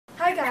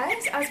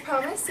guys, as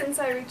promised, since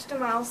I reached a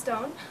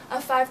milestone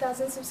of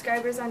 5,000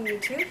 subscribers on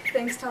YouTube,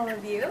 thanks to all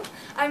of you,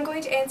 I'm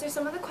going to answer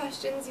some of the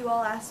questions you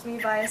all asked me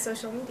via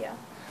social media.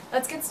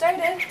 Let's get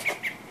started.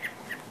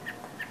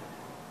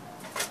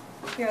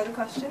 Here are the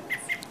questions.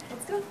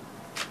 Let's go.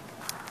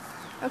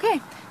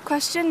 Okay,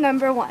 question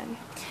number 1.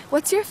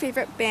 What's your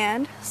favorite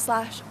band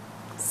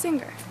 /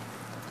 singer?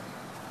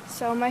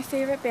 So my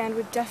favorite band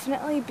would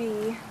definitely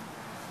be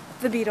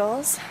the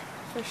Beatles,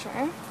 for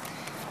sure.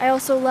 I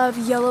also love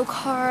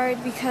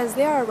Yellowcard because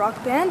they are a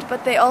rock band,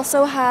 but they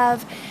also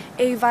have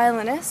a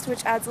violinist,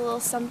 which adds a little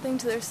something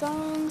to their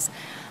songs.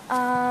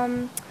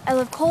 I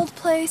love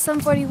Coldplay, Sum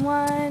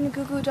 41,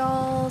 Goo Goo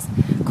Dolls,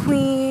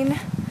 Queen.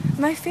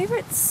 My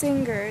favorite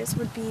singers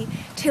would be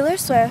Taylor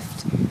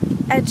Swift,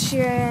 Ed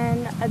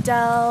Sheeran,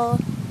 Adele,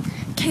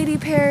 Katy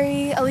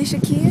Perry, Alicia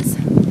Keys,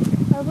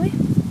 probably.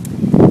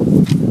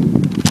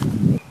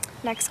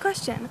 Next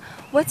question.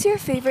 What's your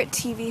favorite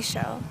TV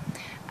show?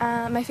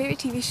 My favorite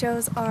TV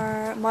shows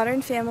are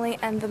Modern Family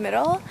and The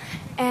Middle,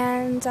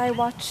 and I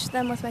watch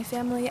them with my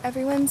family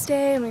every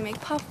Wednesday, and we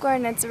make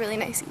popcorn, and it's a really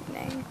nice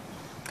evening.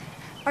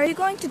 Are you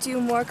going to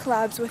do more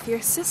collabs with your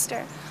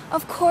sister?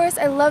 Of course,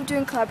 I love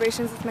doing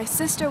collaborations with my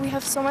sister. We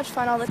have so much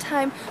fun all the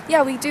time.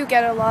 Yeah, we do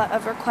get a lot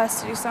of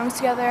requests to do songs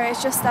together.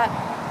 It's just that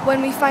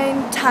when we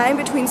find time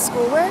between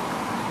schoolwork,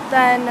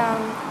 then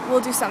we'll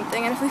do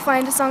something. And if we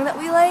find a song that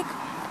we like,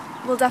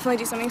 we'll definitely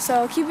do something.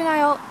 So keep an eye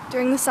out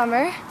during the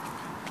summer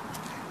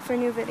for a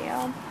new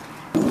video.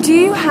 Do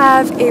you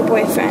have a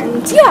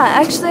boyfriend? Yeah,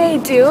 actually I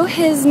do.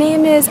 His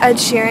name is Ed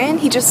Sheeran.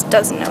 He just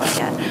doesn't know it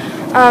yet.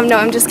 No,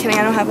 I'm just kidding.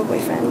 I don't have a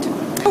boyfriend.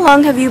 How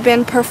long have you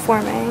been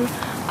performing?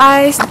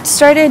 I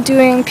started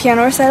doing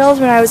piano recitals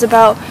when I was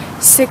about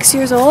 6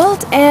 years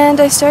old,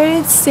 and I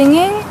started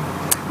singing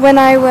when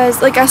I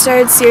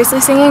started seriously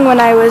singing when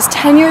I was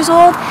 10 years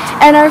old,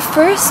 and our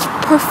first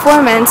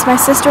performance, my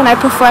sister and I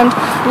performed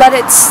Let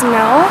It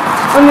Snow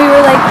when we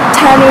were like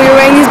 10. We were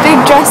wearing these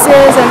big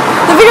dresses, and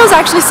the video is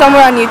actually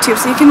somewhere on YouTube,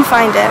 so you can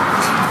find it.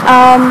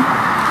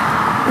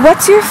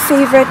 What's your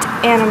favorite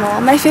animal?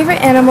 My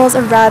favorite animal is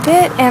a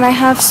rabbit, and I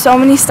have so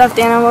many stuffed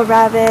animal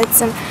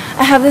rabbits, and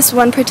I have this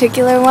one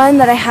particular one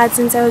that I had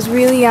since I was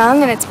really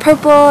young, and it's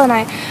purple, and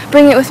I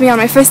bring it with me on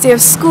my first day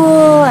of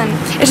school, and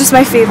it's just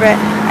my favorite.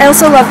 I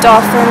also love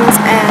dolphins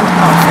and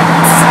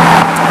elephants.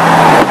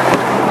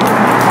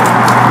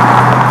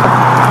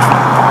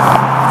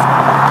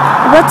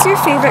 What's your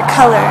favorite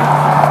color?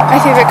 My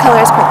favorite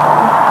color is purple.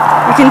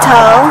 You can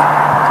tell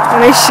by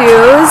my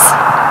shoes.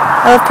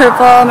 I love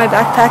purple. My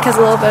backpack has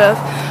a little bit of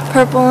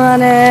purple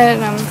on it,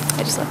 and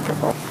I just love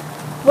purple.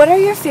 What are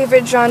your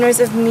favorite genres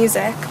of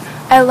music?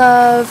 I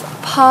love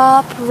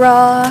pop,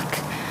 rock,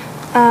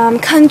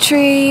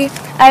 country.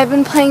 I've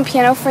been playing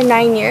piano for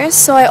 9 years,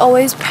 so I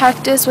always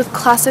practice with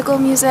classical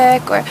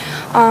music,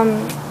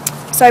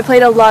 so I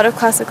played a lot of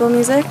classical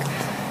music.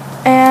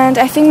 And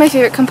I think my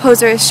favorite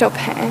composer is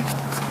Chopin.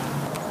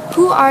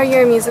 Who are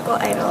your musical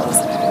idols?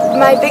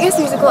 My biggest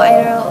musical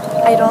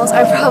idols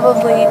are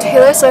probably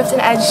Taylor Swift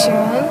and Ed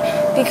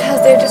Sheeran,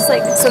 because they're just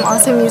like some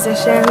awesome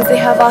musicians. They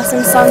have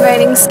awesome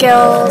songwriting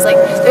skills, like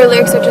their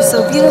lyrics are just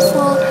so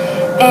beautiful,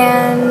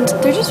 and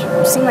they just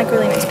seem like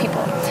really nice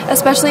people.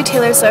 Especially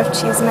Taylor Swift,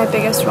 she's my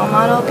biggest role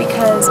model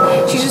because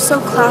she's just so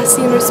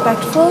classy and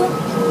respectful.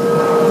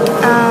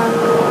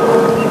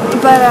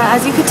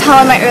 As you could tell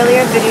in my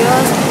earlier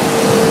videos,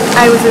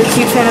 I was a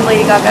huge fan of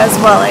Lady Gaga as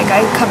well. Like,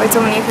 I covered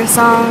so many of her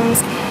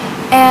songs,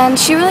 and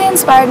she really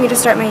inspired me to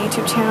start my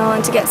YouTube channel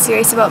and to get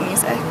serious about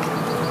music.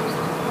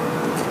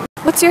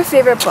 What's your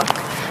favorite book?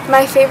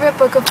 My favorite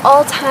book of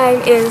all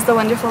time is The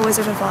Wonderful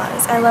Wizard of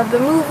Oz. I love the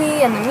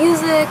movie and the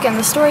music and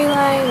the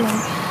storyline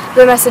and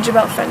the message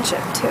about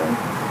friendship too.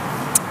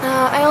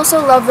 I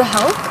also love The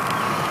Help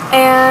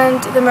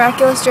and The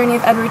Miraculous Journey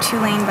of Edward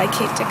Tulane by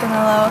Kate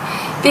DiCamillo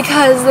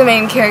because the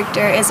main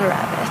character is a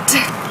rabbit.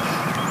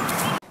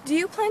 Do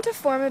you plan to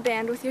form a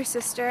band with your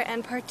sister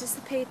and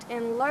participate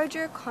in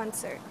larger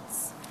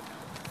concerts?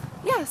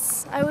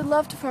 Yes, I would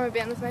love to form a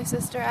band with my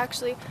sister.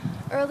 Actually,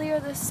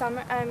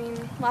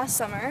 last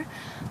summer,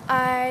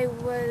 I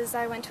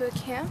went to a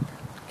Camp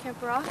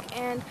Rock,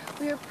 and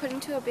we were put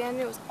into a band.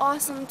 It was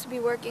awesome to be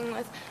working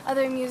with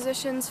other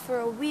musicians for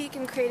a week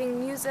and creating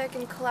music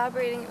and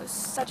collaborating. It was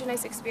such a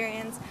nice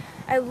experience.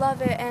 I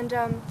love it, and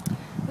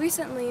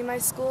recently my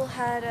school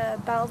had a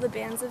Battle of the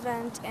Bands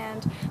event,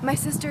 and my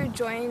sister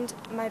joined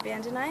my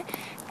band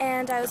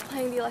and I was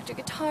playing the electric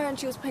guitar and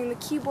she was playing the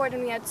keyboard,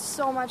 and we had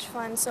so much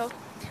fun. So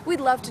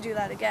we'd love to do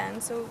that again.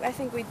 So I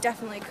think we'd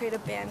definitely create a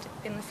band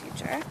in the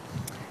future.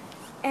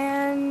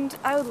 And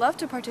I would love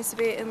to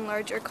participate in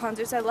larger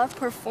concerts. I love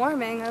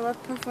performing. I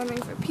love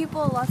performing for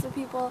people, lots of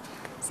people.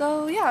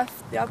 So yeah,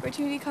 if the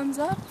opportunity comes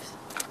up,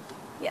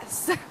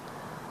 yes.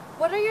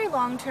 What are your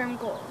long-term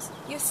goals?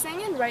 You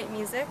sing and write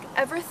music.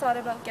 Ever thought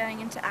about getting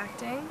into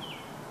acting?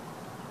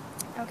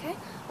 Okay,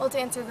 well, to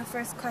answer the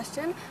first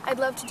question, I'd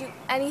love to do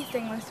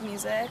anything with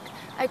music.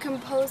 I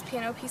compose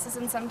piano pieces,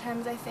 and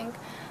sometimes I think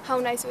how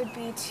nice it would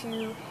be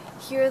to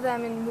hear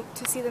them and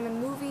to see them in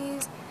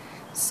movies.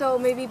 So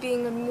maybe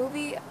being a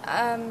movie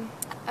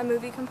a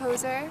movie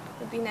composer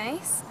would be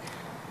nice.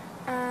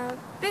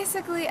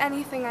 Basically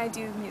anything I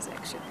do,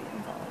 music should be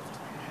involved.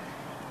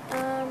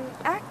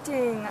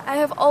 Acting. I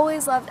have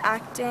always loved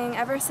acting.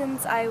 Ever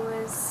since I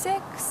was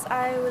 6,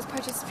 I was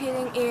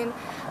participating in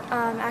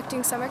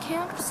acting summer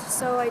camps.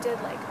 So I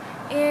did like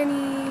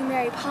Annie,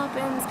 Mary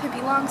Poppins,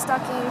 Pippi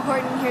Longstocking,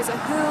 Horton Hears a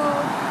Who,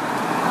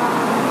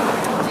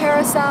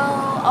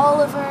 Carousel,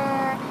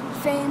 Oliver,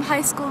 Fame,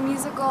 High School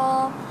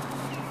Musical,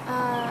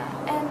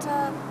 and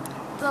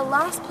the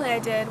last play I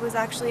did was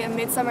actually A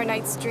Midsummer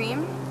Night's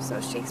Dream, so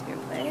a Shakespeare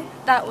play.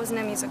 That wasn't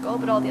a musical,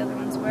 but all the other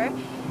ones were.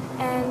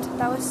 And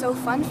that was so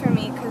fun for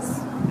me because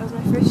it was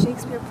my first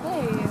Shakespeare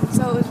play, and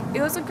so it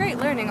was a great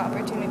learning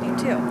opportunity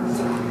too.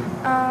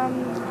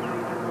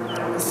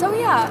 So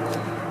yeah,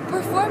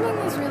 performing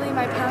is really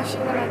my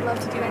passion, and I'd love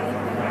to do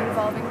anything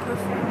involving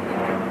performing in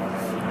my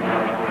life.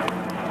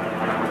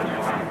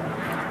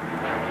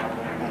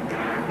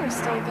 Okay, we're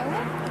still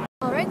going.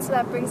 Alright, so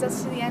that brings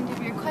us to the end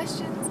of your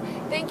questions.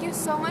 Thank you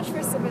so much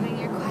for submitting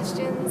your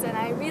questions, and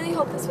I really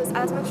hope this was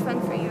as much fun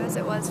for you as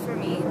it was for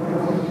me.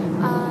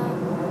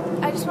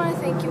 I just want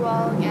to thank you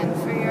all again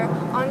for your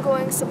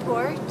ongoing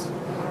support,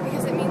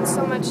 because it means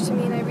so much to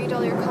me, and I read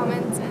all your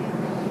comments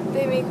and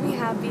they make me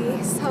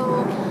happy.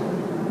 So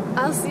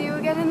I'll see you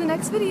again in the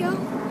next video.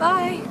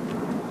 Bye!